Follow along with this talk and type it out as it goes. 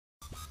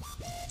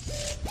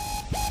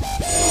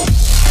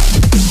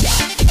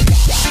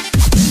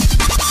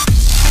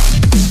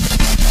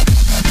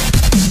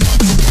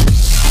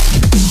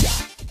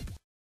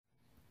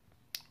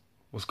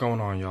going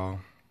on, y'all?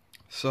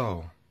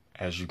 So,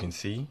 as you can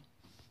see,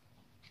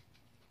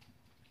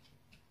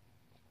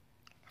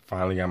 I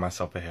finally got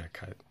myself a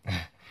haircut.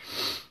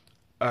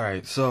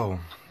 Alright, so,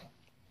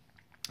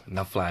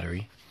 enough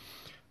flattery.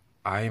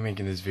 I am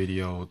making this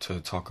video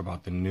to talk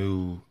about the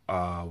new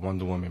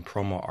Wonder Woman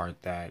promo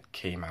art that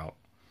came out.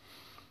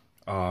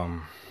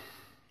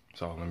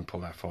 So let me pull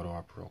that photo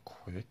up real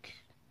quick.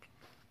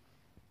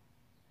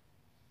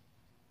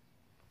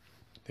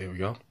 There we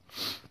go.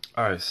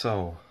 Alright,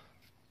 so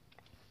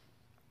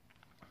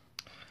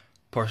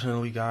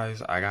personally,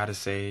 guys, I gotta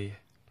say,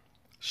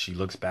 she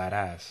looks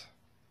badass.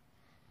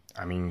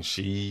 I mean,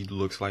 she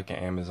looks like an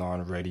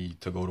Amazon ready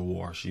to go to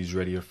war. She's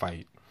ready to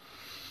fight.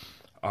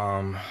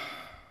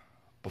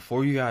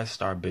 Before you guys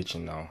start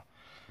bitching, though,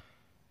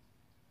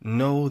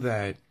 know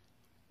that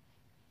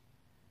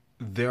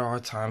there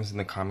are times in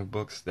the comic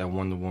books that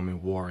Wonder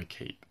Woman wore a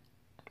cape.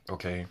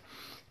 Okay?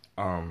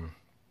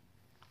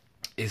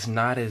 It's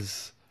not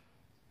as...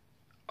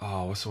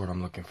 what's the word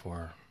I'm looking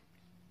for?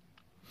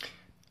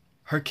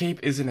 Her cape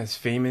isn't as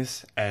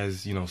famous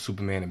as, you know,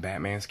 Superman and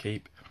Batman's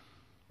cape.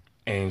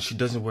 And she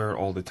doesn't wear it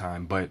all the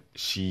time, but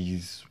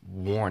she's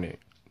worn it.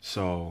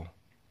 So,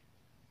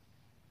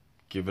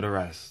 give it a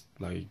rest.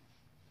 Like,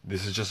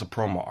 this is just a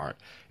promo art.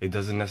 It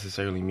doesn't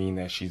necessarily mean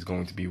that she's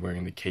going to be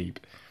wearing the cape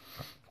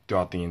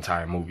throughout the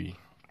entire movie.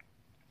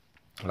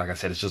 Like I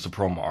said, it's just a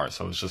promo art,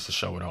 so it's just to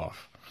show it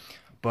off.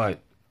 But,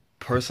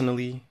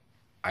 personally,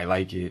 I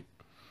like it.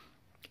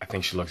 I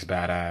think she looks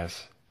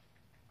badass.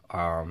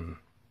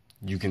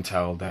 You can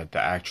tell that the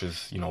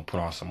actress, you know, put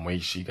on some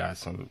weight. She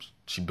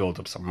built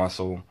up some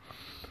muscle.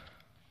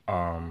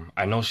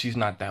 I know she's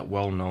not that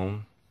well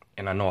known,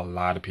 and I know a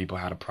lot of people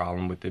had a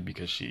problem with it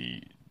because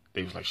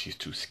they was like, she's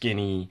too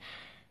skinny,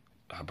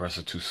 her breasts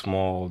are too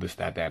small, this,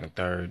 that, and the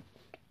third.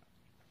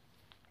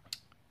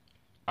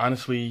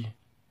 Honestly,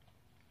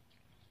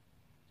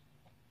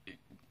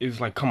 it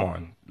was like, come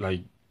on,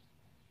 like,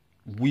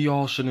 we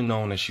all should have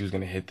known that she was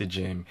gonna hit the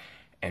gym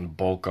and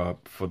bulk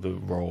up for the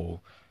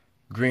role.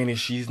 Granted,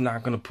 she's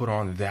not gonna put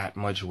on that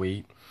much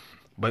weight,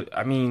 but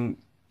I mean,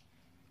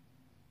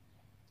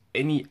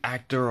 any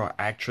actor or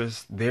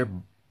actress, their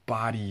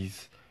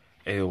bodies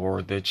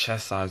or their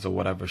chest size or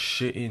whatever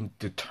shouldn't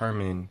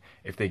determine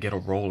if they get a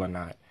role or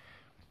not.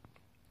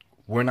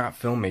 We're not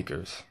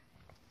filmmakers.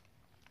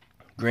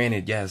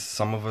 Granted, yes,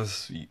 some of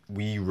us,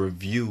 we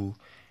review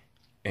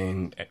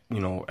and, you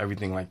know,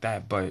 everything like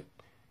that, but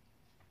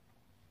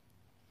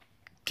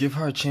give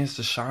her a chance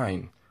to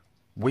shine.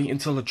 Wait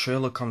until the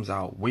trailer comes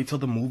out. Wait till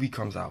the movie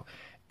comes out.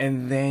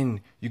 And then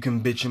you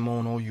can bitch and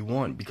moan all you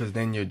want, because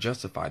then you're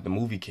justified. The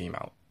movie came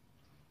out.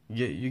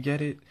 You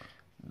get it?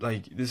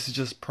 Like, this is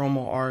just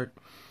promo art.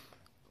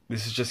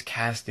 This is just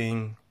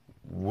casting.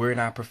 We're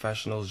not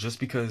professionals. Just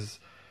because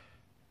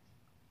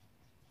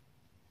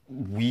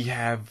we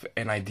have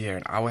an idea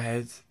in our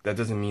heads, that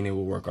doesn't mean it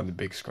will work on the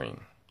big screen.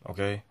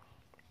 Okay?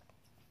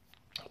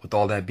 With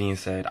all that being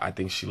said, I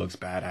think she looks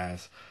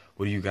badass.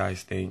 What do you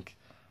guys think?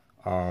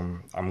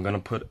 I'm going to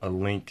put a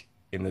link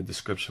in the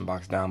description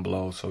box down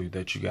below so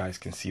that you guys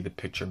can see the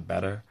picture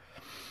better.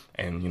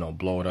 And, you know,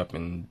 blow it up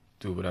and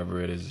do whatever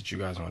it is that you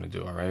guys want to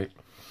do, alright?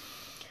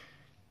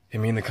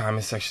 Hit me in the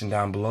comment section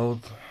down below.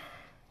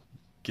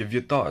 Give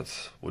your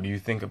thoughts. What do you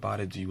think about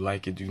it? Do you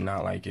like it? Do you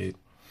not like it?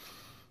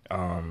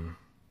 You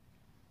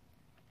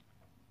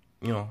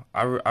know,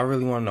 I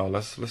really want to know.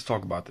 Let's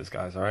talk about this,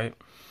 guys, alright?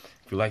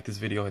 If you like this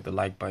video, hit the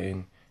like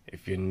button.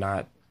 If you're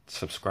not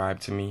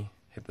subscribed to me,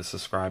 hit the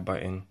subscribe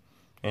button.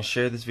 And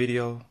share this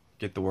video.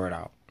 Get the word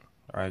out.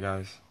 Alright,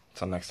 guys?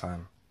 Until next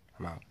time,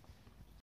 I'm out.